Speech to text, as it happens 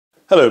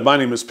Hello, my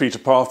name is Peter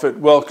Parfit.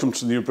 Welcome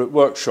to the new Brit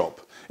workshop.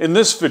 In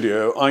this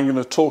video, I'm going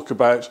to talk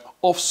about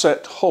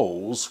offset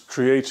holes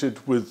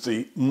created with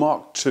the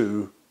Mark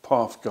II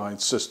Parf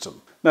Guide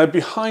System. Now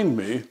behind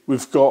me,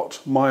 we've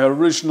got my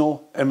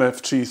original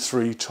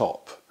MFT3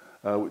 top,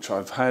 which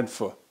I've had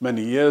for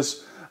many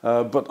years,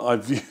 but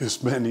I've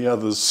used many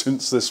others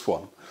since this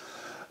one.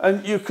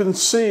 And you can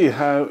see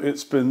how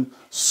it's been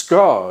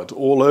scarred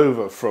all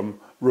over from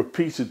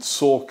repeated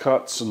saw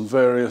cuts and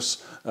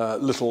various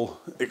little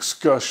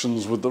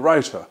excursions with the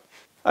router.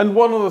 And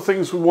one of the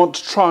things we want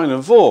to try and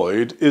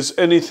avoid is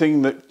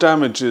anything that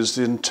damages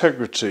the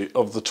integrity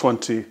of the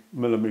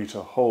 20mm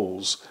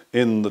holes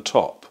in the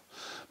top.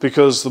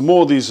 Because the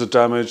more these are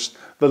damaged,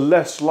 the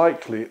less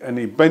likely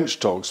any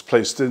bench dogs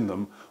placed in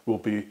them will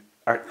be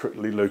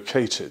accurately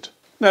located.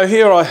 Now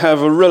here I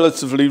have a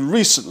relatively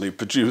recently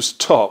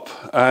produced top,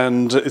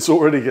 and it's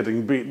already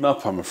getting beaten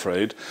up, I'm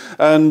afraid.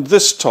 And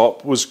this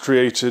top was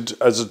created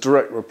as a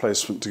direct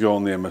replacement to go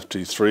on the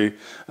MFT3.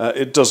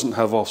 It doesn't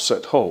have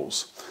offset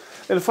holes.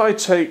 And if I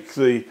take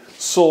the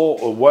saw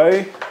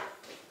away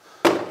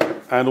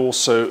and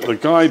also the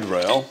guide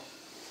rail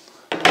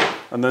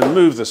and then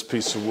move this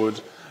piece of wood,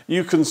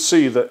 you can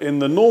see that in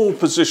the normal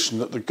position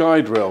that the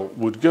guide rail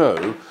would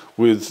go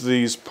with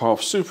these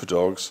Parf Super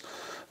Dogs,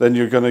 then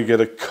you're going to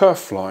get a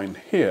kerf line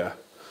here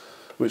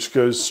which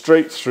goes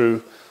straight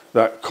through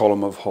that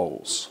column of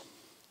holes.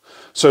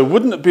 So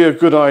wouldn't it be a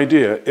good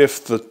idea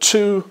if the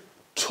two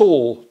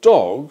tall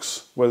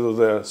dogs, whether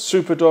they're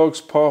super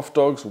dogs, Parf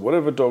dogs, or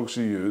whatever dogs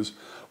you use,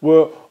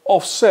 were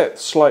offset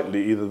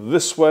slightly either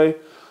this way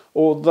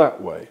or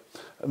that way?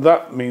 And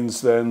that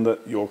means then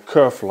that your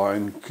kerf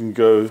line can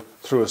go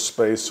through a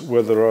space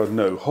where there are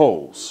no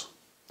holes.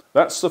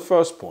 That's the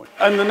first point.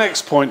 And the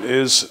next point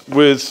is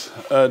with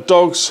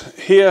dogs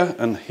here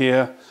and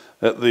here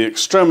at the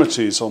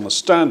extremities on the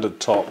standard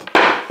top,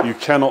 you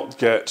cannot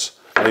get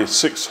a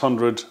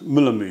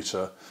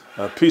 600mm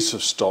piece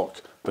of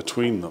stock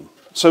between them.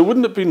 So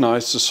wouldn't it be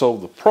nice to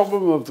solve the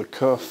problem of the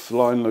kerf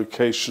line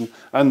location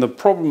and the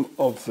problem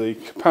of the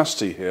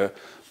capacity here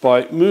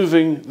by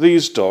moving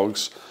these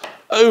dogs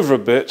over a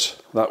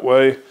bit that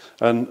way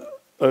and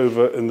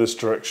over in this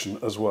direction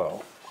as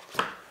well.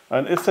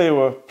 And if they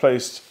were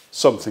placed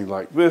something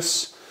like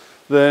this,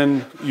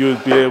 then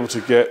you'd be able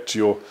to get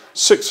your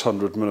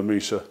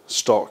 600mm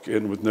stock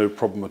in with no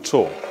problem at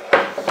all.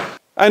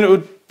 And it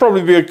would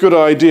probably be a good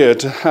idea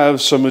to have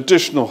some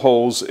additional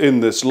holes in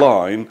this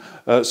line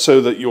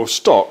so that your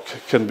stock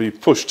can be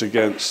pushed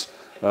against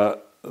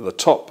the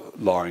top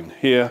line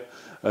here,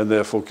 and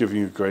therefore giving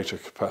you greater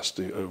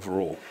capacity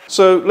overall.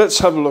 So let's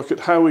have a look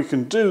at how we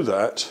can do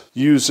that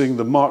using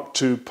the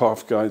Mark II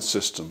Parf Guide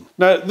System.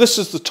 Now this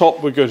is the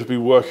top we're going to be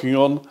working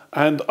on,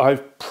 and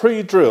I've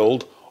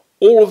pre-drilled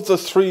all of the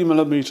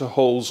 3mm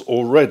holes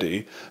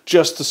already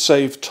just to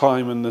save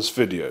time in this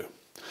video.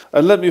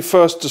 And let me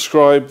first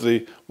describe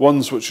the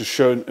ones which are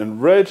shown in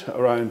red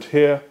around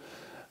here,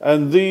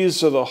 and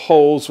these are the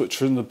holes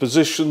which are in the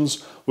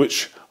positions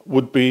which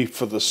would be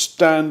for the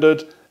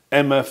standard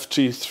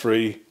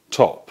MFT3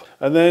 top.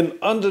 And then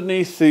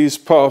underneath these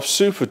Parf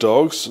Super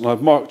Dogs, and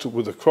I've marked it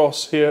with a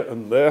cross here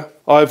and there,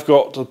 I've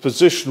got a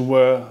position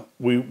where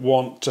we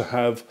want to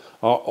have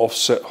our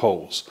offset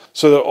holes.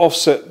 So they're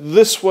offset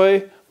this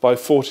way by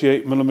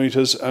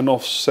 48mm and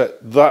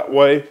offset that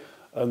way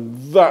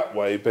and that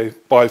way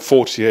by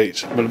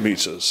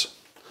 48mm.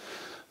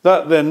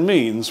 That then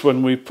means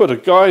when we put a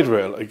guide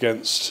rail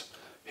against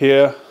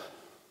here,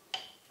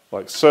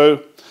 like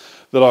so,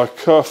 that our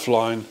kerf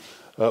line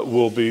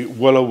will be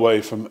well away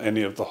from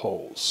any of the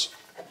holes.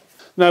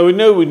 Now we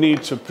know we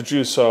need to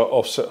produce our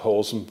offset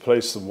holes and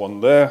place them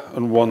one there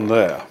and one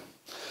there.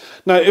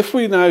 Now if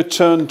we now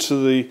turn to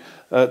the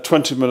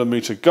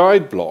 20mm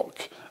guide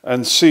block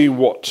and see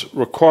what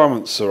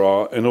requirements there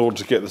are in order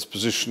to get this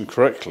position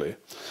correctly,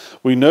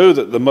 we know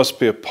that there must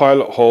be a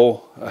pilot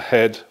hole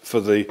ahead for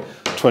the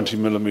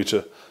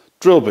 20mm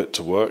drill bit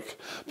to work,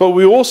 but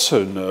we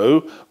also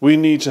know we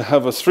need to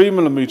have a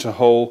 3mm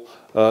hole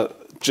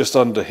just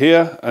under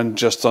here and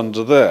just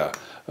under there.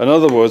 In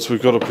other words,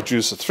 we've got to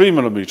produce a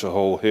 3mm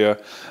hole here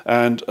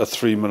and a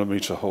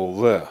 3mm hole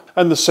there.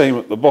 And the same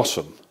at the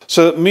bottom.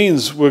 So that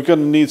means we're going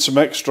to need some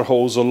extra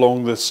holes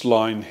along this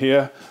line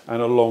here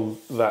and along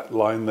that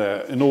line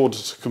there in order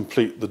to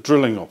complete the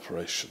drilling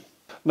operation.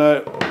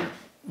 Now,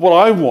 what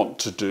I want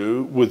to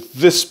do with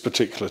this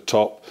particular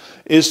top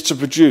is to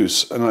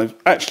produce, and I've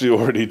actually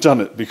already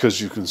done it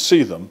because you can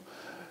see them,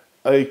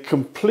 a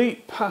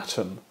complete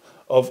pattern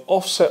of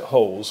offset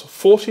holes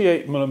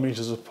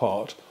 48mm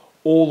apart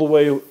all the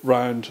way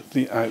around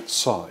the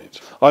outside.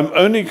 I'm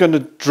only going to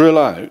drill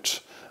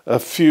out a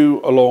few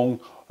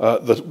along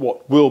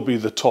what will be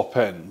the top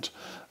end,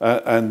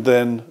 and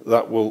then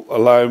that will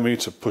allow me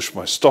to push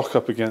my stock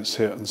up against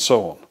here and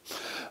so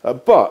on.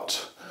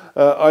 But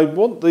I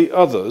want the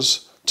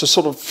others to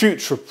sort of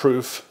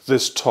future-proof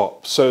this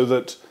top so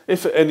that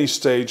if at any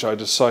stage I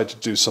decide to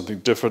do something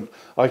different,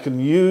 I can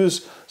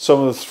use some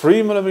of the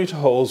 3mm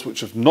holes which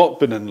have not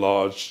been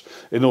enlarged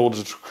in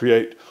order to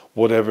create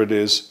whatever it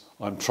is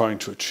I'm trying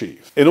to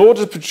achieve. In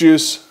order to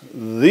produce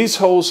these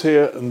holes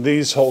here and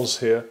these holes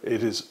here,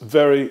 it is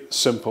very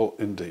simple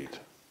indeed.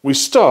 We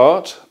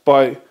start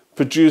by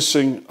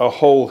producing a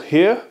hole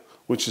here,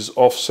 which is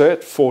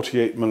offset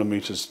 48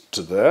 millimeters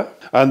to there,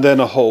 and then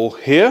a hole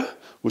here,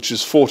 which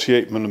is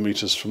 48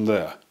 millimeters from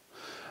there.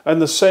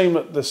 And the same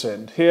at this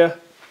end here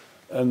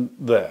and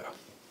there.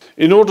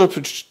 In order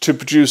to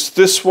produce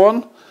this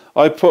one,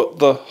 I put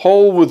the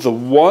hole with the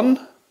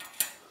 1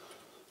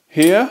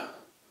 here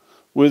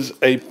with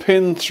a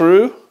pin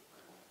through,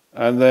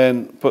 and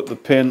then put the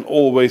pin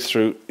all the way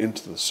through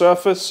into the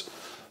surface.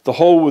 The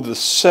hole with the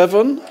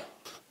 7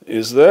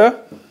 is there.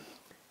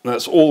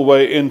 That's all the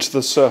way into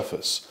the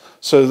surface.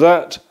 So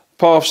that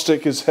Parf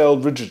stick is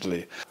held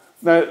rigidly.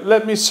 Now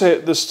let me say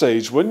at this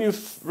stage, when you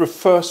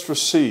first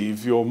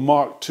receive your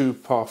Mark II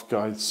Parf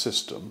Guide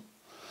system,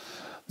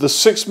 the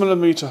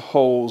 6mm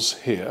holes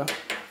here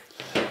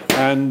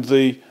and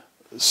the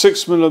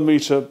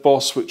 6mm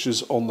boss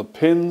switches on the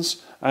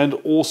pins and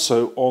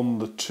also on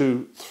the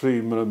 2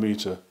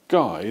 3mm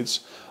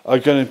guides are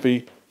going to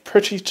be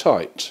pretty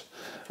tight,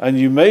 and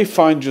you may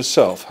find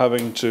yourself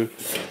having to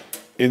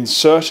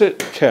insert it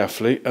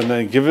carefully and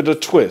then give it a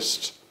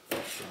twist.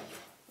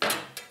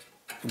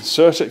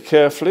 Insert it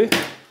carefully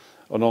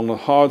and on a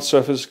hard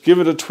surface give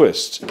it a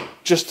twist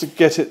just to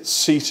get it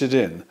seated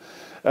in.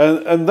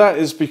 And that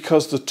is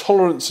because the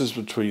tolerances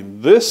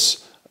between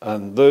this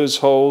and those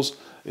holes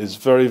is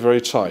very,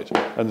 very tight.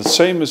 And the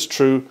same is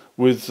true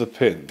with the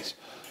pins.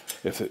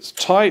 If it's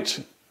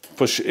tight,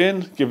 push it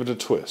in, give it a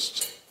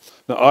twist.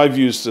 Now I've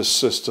used this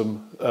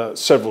system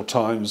several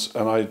times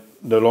and I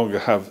no longer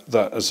have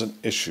that as an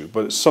issue,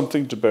 but it's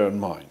something to bear in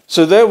mind.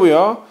 So there we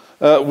are.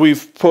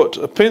 We've put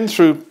a pin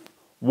through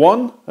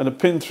 1 and a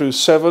pin through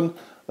 7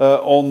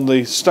 on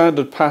the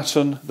standard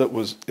pattern that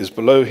is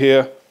below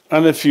here.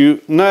 And if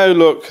you now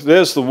look,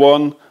 there's the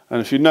 1, and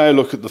if you now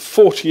look at the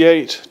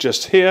 48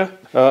 just here,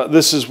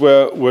 this is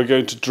where we're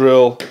going to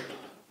drill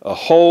a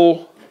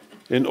hole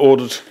in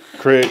order to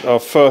create our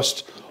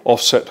first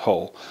offset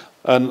hole.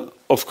 And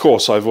of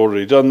course I've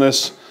already done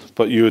this,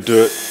 but you would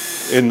do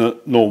it in the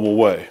normal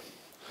way.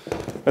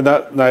 And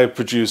that now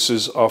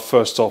produces our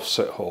first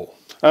offset hole.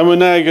 And we're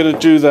now going to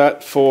do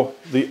that for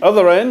the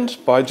other end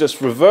by just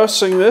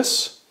reversing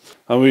this,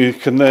 and we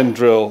can then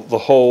drill the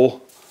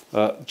hole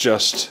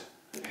just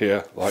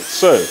here like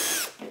so.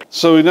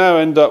 So we now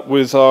end up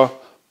with our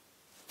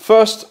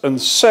first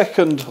and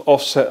second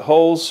offset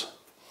holes,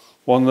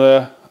 one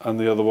there and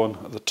the other one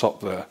at the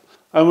top there.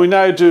 And we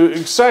now do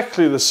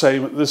exactly the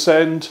same at this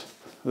end.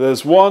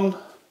 There's one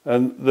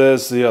and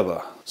there's the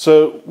other.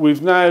 So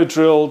we've now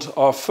drilled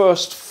our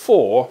first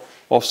 4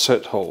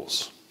 offset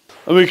holes.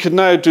 And we can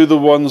now do the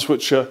ones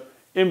which are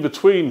in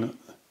between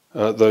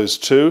those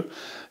two.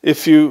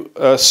 If you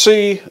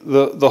see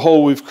the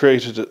hole we've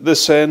created at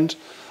this end,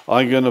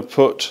 I'm going to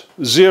put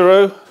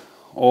 0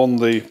 on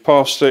the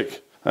Parf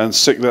stick and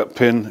stick that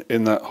pin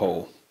in that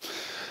hole.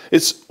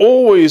 It's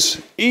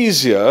always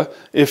easier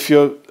if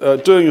you're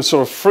doing a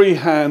sort of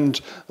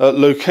freehand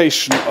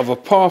location of a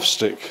Parf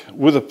stick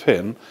with a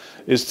pin,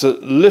 is to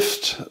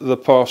lift the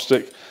Parf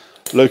stick,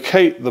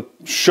 locate the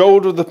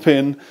shoulder of the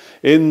pin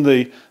in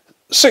the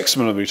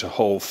 6mm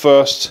hole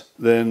first,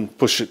 then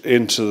push it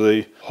into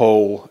the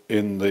hole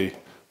in the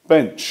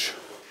bench.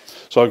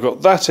 So I've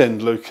got that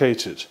end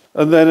located.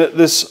 And then at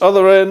this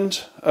other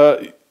end,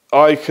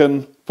 I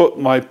can put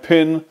my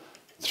pin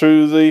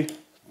through the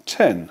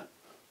 10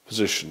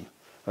 position.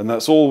 And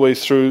that's all the way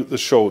through the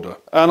shoulder.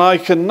 And I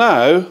can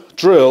now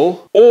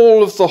drill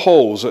all of the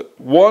holes at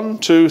 1,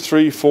 2,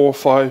 3, 4,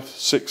 5,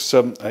 6,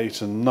 7,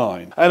 8 and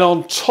 9. And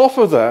on top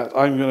of that,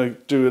 I'm going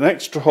to do an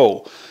extra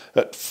hole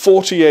at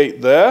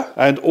 48 there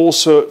and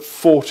also at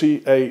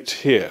 48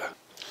 here.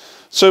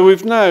 So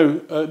we've now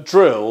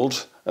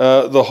drilled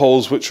the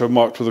holes which are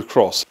marked with a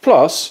cross,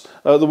 plus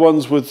the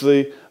ones with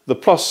the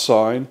plus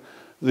sign,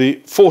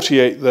 the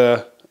 48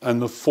 there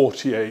and the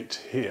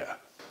 48 here.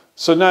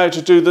 So now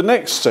to do the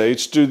next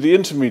stage, to do the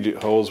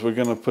intermediate holes, we're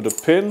going to put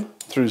a pin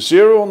through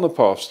 0 on the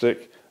Parf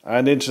stick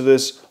and into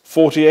this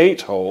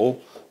 48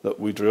 hole that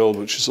we drilled,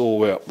 which is all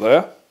the way up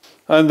there.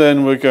 And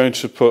then we're going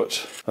to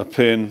put a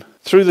pin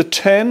through the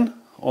 10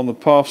 on the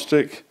Parf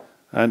stick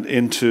and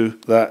into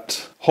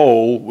that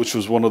hole, which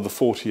was one of the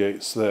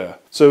 48s there.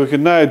 So we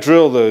can now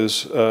drill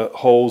those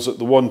holes at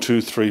the 1, 2,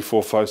 3,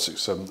 4, 5,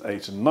 6, 7,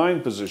 8 and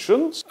 9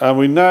 positions. And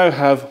we now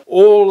have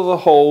all of the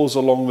holes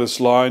along this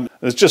line.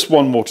 There's just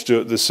one more to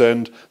do at this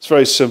end. It's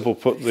very simple.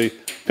 Put the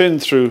pin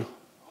through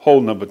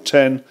hole number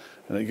 10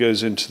 and it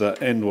goes into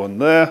that end one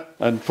there.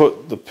 And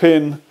put the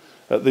pin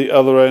at the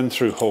other end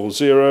through hole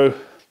 0.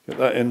 Get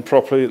that in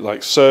properly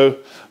like so,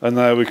 and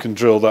now we can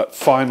drill that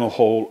final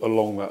hole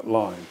along that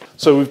line.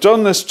 So we've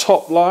done this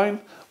top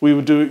line. We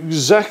would do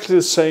exactly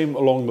the same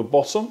along the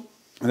bottom.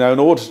 Now in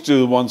order to do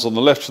the ones on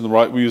the left and the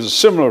right, we use a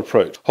similar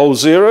approach. Hole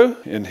 0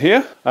 in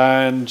here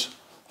and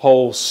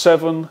hole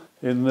 7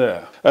 in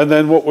there. And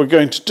then what we're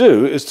going to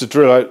do is to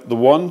drill out the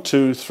 1,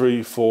 2,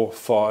 3, 4,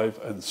 5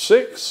 and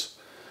 6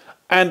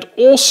 and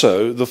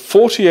also the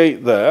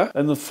 48 there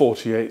and the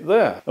 48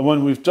 there. And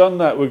when we've done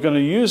that, we're going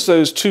to use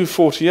those two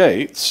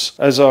 48s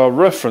as our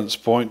reference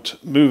point,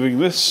 moving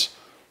this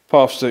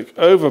Parf stick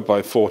over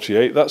by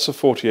 48. That's a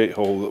 48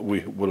 hole that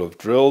we will have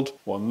drilled.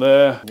 One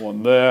there,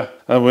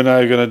 and we're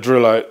now going to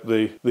drill out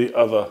the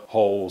other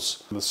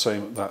holes the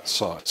same at that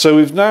side. So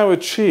we've now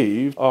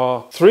achieved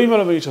our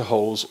 3mm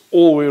holes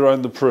all the way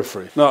around the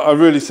periphery. Now I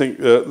really think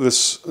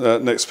this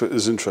next bit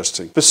is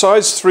interesting.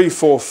 Besides 3,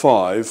 4,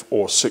 5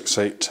 or 6,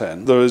 8,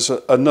 10, there is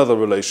another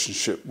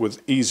relationship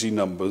with easy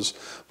numbers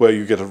where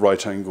you get a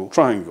right angle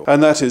triangle,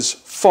 and that is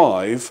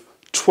 5,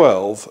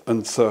 12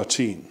 and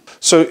 13.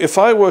 So if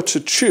I were to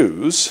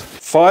choose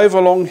 5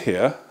 along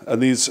here,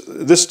 and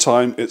this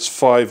time it's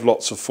 5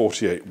 lots of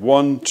 48.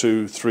 1,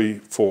 2, 3,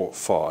 4,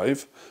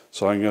 5.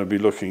 So I'm going to be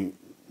looking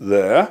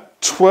there.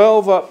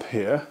 12 up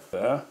here,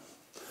 there.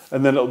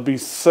 And then it'll be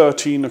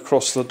 13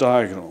 across the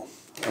diagonal.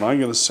 And I'm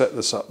going to set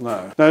this up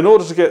now. Now in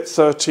order to get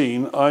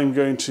 13, I'm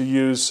going to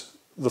use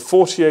the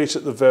 48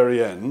 at the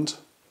very end.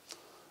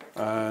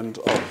 And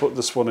I'll put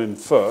this one in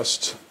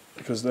first,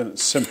 because then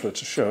it's simpler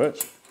to show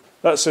it.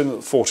 That's in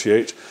at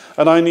 48,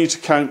 and I need to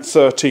count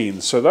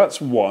 13. So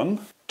that's 1,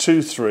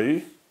 2,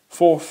 3,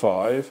 4,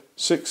 5,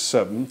 6,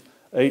 7,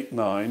 8,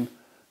 9,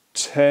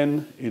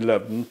 10,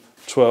 11,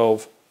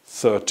 12,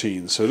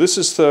 13. So this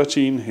is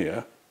 13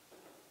 here.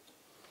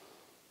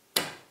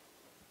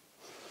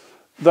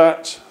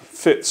 That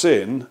fits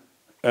in,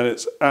 and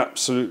it's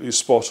absolutely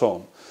spot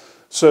on.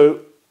 So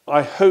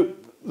I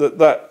hope that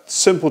that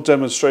simple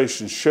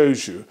demonstration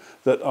shows you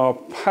that our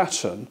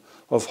pattern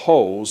of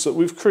holes that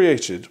we've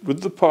created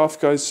with the Parf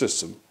Guide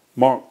System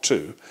Mark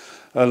II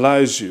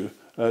allows you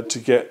to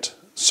get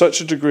such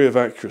a degree of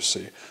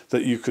accuracy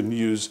that you can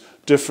use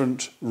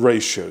different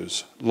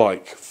ratios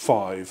like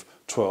 5,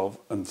 12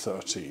 and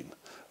 13.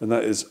 And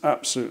that is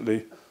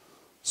absolutely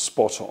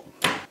spot on.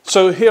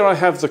 So here I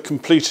have the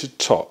completed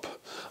top.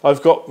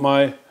 I've got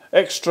my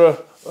extra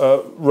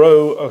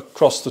row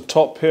across the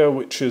top here,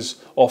 which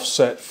is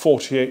offset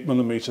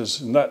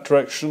 48mm in that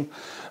direction,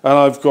 and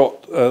I've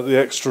got the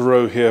extra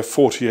row here,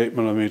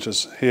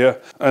 48mm here,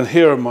 and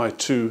here are my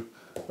two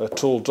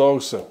tall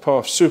dogs. They're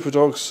Parf Super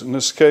Dogs in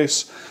this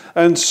case,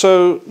 and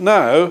so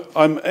now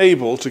I'm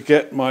able to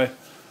get my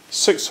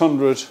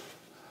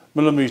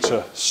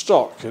 600mm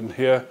stock in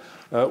here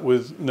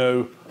with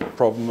no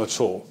problem at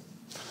all.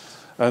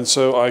 And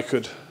so I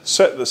could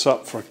set this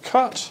up for a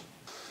cut.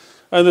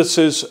 And this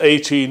is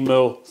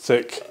 18mm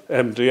thick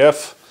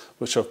MDF,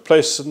 which I've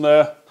placed in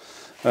there,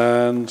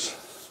 and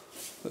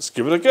let's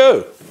give it a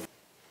go.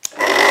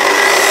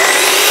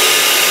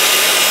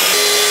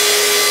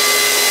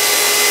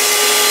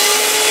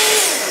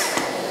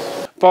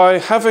 By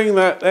having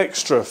that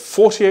extra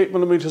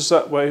 48mm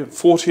that way,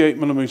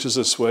 48mm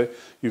this way,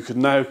 you can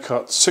now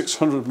cut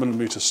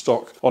 600mm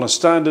stock on a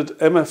standard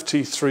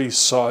MFT3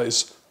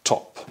 size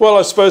top. Well,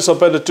 I suppose I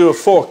better do a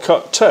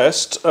 4-cut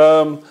test.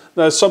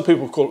 Now, some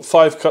people call it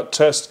 5-cut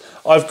test.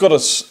 I've got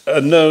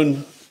a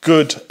known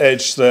good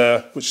edge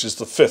there, which is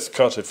the 5th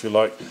cut, if you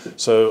like.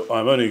 So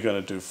I'm only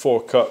going to do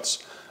 4 cuts,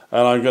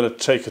 and I'm going to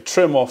take a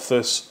trim off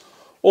this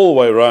all the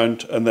way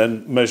around and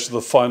then measure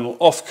the final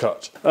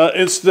off-cut.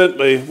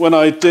 Incidentally, when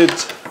I did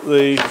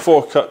the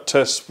 4-cut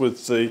test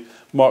with the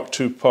Mark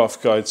II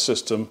Parf Guide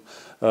System,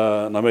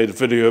 and I made a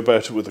video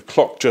about it with the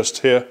clock just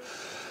here,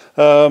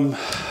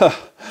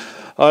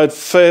 I'd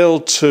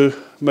failed to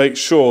make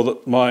sure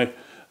that my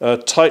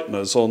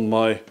tighteners on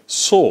my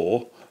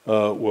saw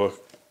were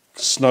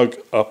snug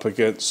up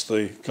against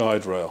the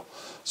guide rail.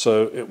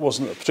 So it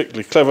wasn't a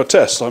particularly clever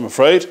test, I'm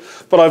afraid,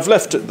 but I've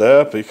left it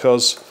there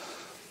because,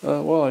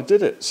 well, I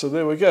did it, so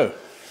there we go.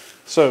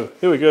 So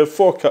here we go,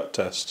 4-cut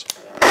test.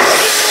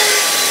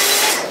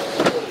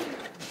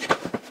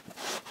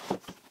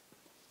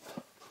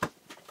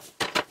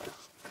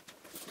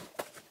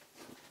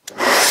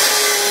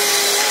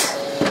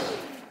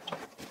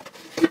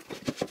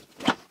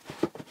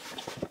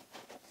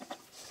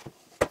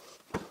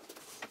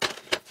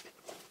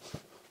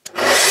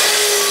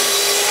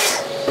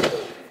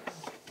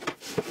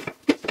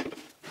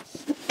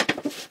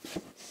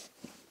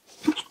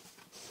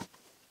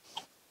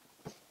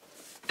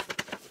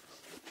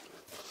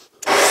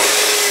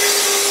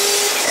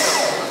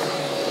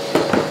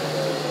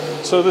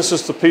 So this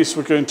is the piece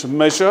we're going to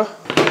measure,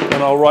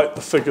 and I'll write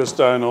the figures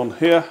down on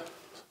here.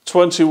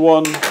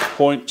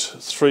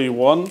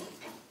 21.31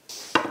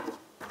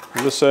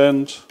 this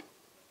end,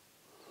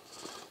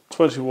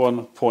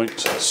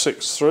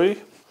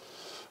 21.63,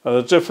 and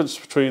the difference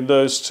between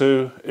those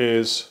two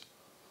is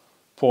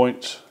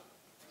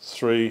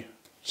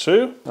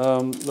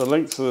 0.32. The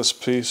length of this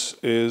piece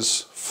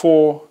is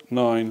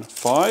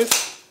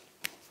 495.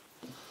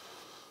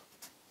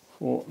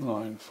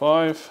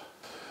 495.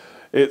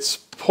 It's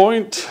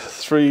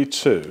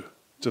 0.32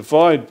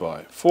 divided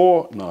by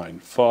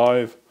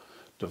 495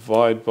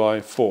 divided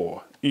by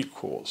 4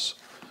 equals,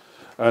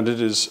 and it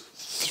is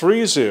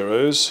 3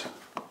 zeros,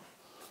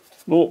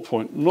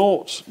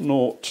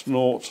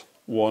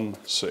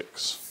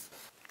 0.00016.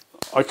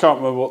 I can't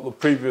remember what the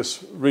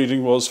previous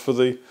reading was for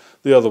the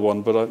the other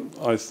one, but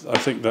I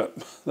think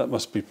that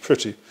must be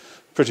pretty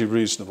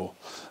reasonable.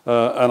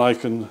 And I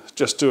can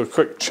just do a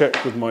quick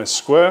check with my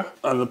square.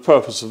 And the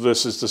purpose of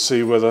this is to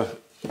see whether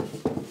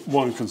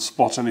one can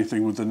spot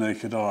anything with the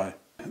naked eye.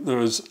 There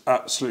is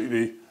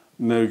absolutely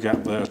no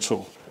gap there at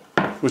all,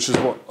 which is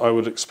what I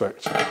would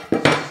expect.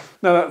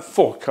 Now that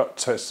 4-cut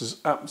test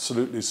is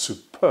absolutely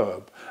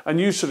superb,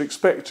 and you should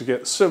expect to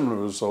get similar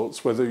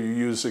results whether you're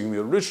using the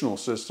original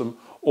system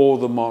or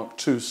the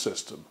Mark II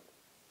system.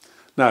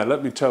 Now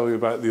let me tell you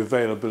about the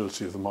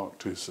availability of the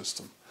Mark II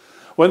system.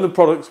 When the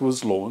product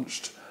was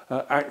launched,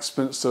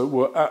 Axminster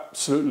were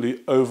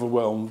absolutely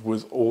overwhelmed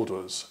with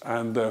orders,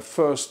 and their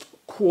first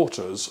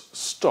quarter's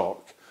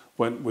stock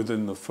went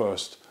within the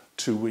first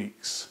 2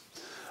 weeks.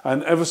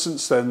 And ever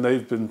since then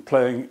they've been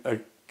playing a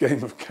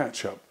game of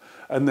catch-up,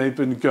 and they've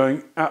been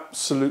going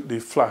absolutely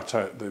flat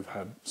out. They've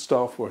had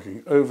staff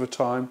working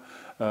overtime.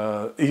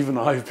 Even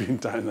I've been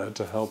down there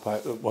to help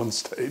out at one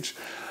stage.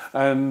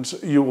 And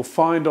you will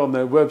find on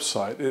their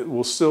website, it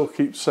will still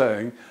keep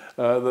saying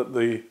that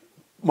the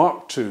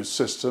Mark II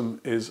system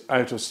is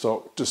out of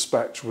stock,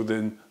 dispatched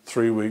within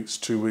 3 weeks,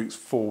 2 weeks,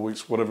 4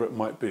 weeks, whatever it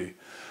might be.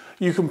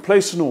 You can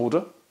place an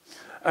order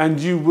and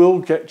you will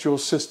get your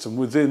system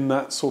within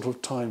that sort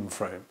of time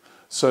frame.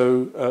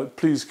 So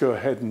please go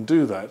ahead and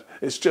do that.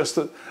 It's just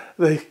that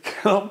they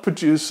cannot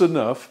produce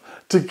enough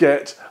to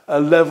get a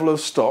level of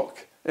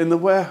stock in the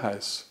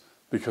warehouse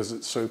because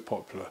it's so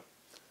popular.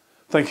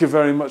 Thank you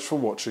very much for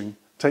watching.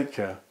 Take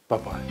care.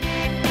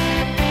 Bye-bye.